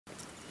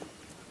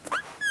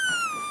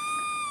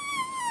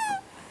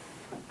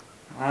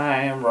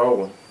And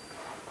rolling.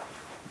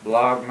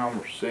 Blog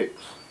number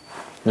 6.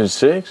 It's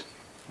 6?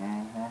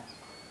 Mm-hmm.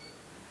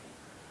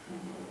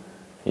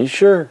 You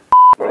sure?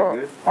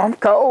 Pretty good. I'm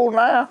cold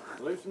now.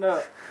 Loosen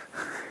up.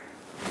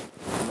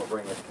 I'm gonna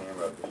bring this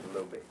camera up just a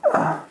little bit.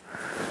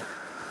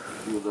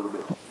 Do a little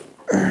bit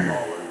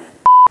smaller.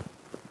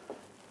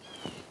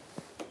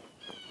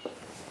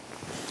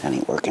 That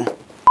ain't working.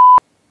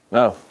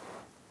 No.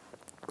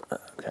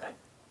 Okay.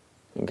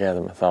 You can gather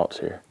my thoughts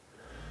here.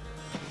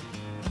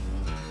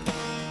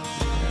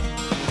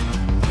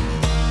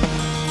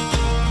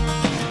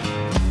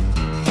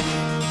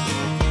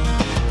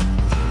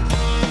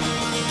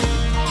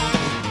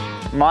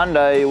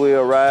 Monday, we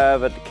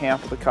arrive at the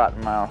camp of the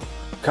Cottonmouth.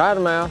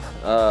 Cottonmouth,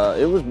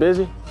 it was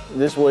busy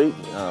this week.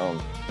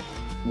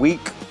 Week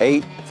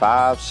 8,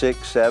 5,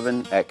 6,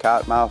 7 at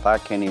Cottonmouth, I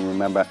can't even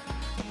remember.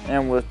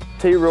 And with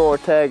T-Roy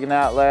tagging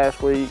out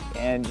last week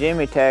and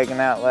Jimmy tagging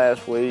out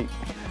last week,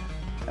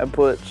 that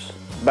puts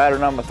batter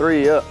number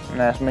 3 up, and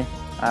that's me.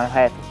 I'm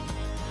happy.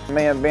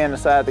 Me and Ben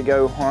decided to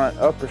go hunt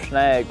upper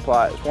snag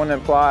plots. One of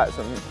them plots,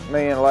 and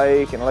me and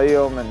Lake and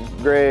Liam and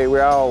Greg, we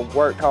all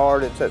worked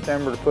hard in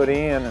September to put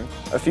in. And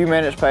a few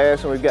minutes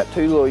passed and we've got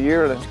 2 little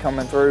yearlings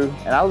coming through.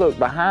 And I looked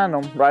behind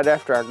them right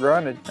after I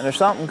grunted. And there's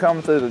something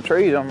coming through the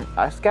trees.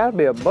 It's gotta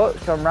be a buck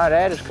coming right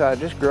at us because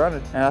I just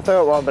grunted. And I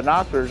throw up my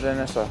binoculars and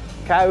it's a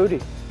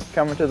coyote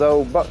coming to the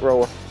old buck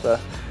roar. So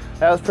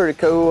that was pretty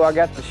cool. I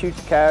got to shoot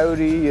the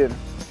coyote and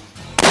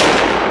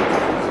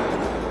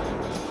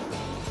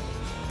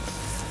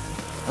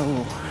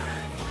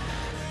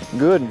Oh,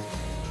 good.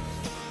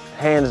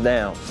 Hands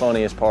down,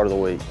 funniest part of the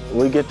week.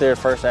 We get there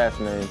first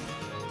afternoon.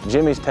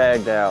 Jimmy's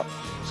tagged out.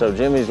 So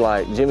Jimmy's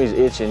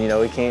itching, you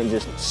know, he can't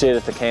just sit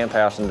at the camp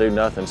house and do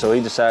nothing. So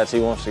he decides he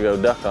wants to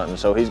go duck hunting.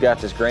 So he's got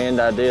this grand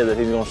idea that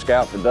he's gonna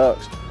scout for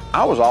ducks.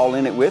 I was all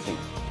in it with him.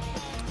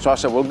 So I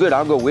said, well, good,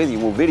 I'll go with you.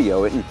 We'll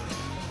video it and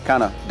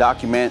kind of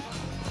document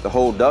the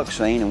whole duck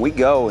scene. And we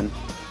go and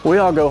we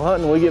all go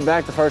hunting. We get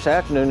back the first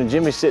afternoon and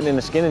Jimmy's sitting in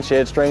the skinning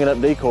shed stringing up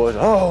decoys.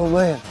 Oh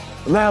man,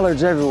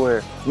 mallards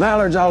everywhere.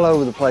 Mallards all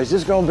over the place.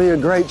 It's gonna be a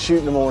great shoot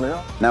in the morning.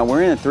 now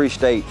we're in a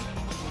 3-state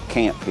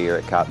camp here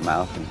at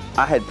Cottonmouth. And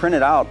I had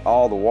printed out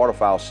all the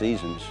waterfowl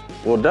seasons.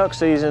 Well, duck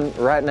season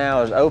right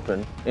now is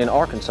open in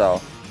Arkansas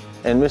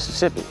and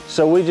Mississippi.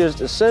 So we just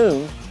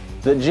assumed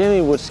that Jimmy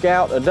would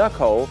scout a duck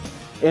hole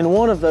in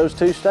one of those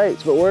 2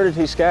 states. But where did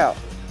he scout?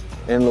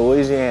 In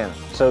Louisiana.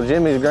 So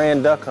Jimmy's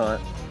grand duck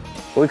hunt,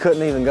 we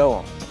couldn't even go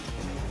on.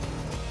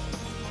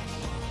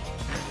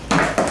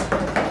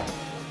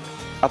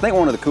 I think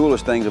one of the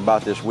coolest things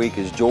about this week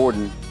is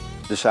Jordan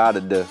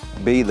decided to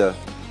be the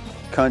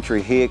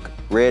country hick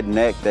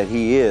redneck that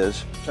he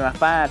is. and I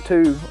find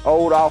 2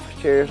 old office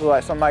chairs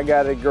like somebody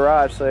got at a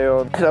garage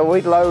sale. So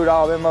we load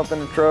all them up in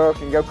the truck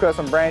and go cut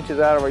some branches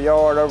out of our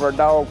yard over a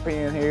dog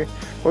pen here.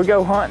 We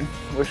go hunting.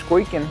 We're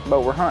squeaking,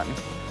 but we're hunting.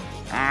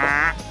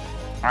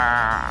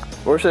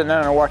 We're sitting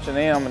down there watching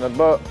them, and the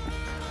buck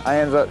I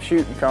ends up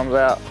shooting comes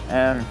out,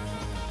 and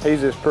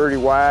he's this pretty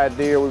wide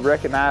deer. We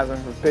recognize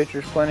him from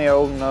pictures, plenty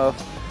old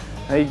enough.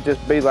 And he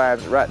just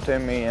beelines it right to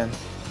me, and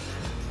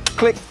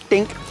click,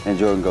 dink, and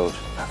Jordan goes,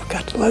 I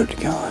forgot to load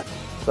the gun.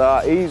 So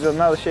I ease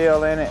another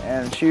shell in it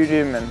and shoot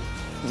him and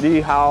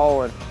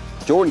de-haul. And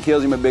Jordan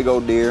kills him a big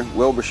old deer.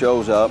 Wilbur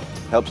shows up,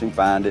 helps him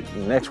find it.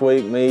 Next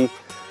week, me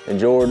and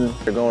Jordan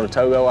are going to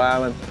Togo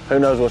Island. Who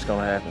knows what's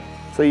going to happen.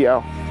 See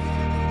y'all.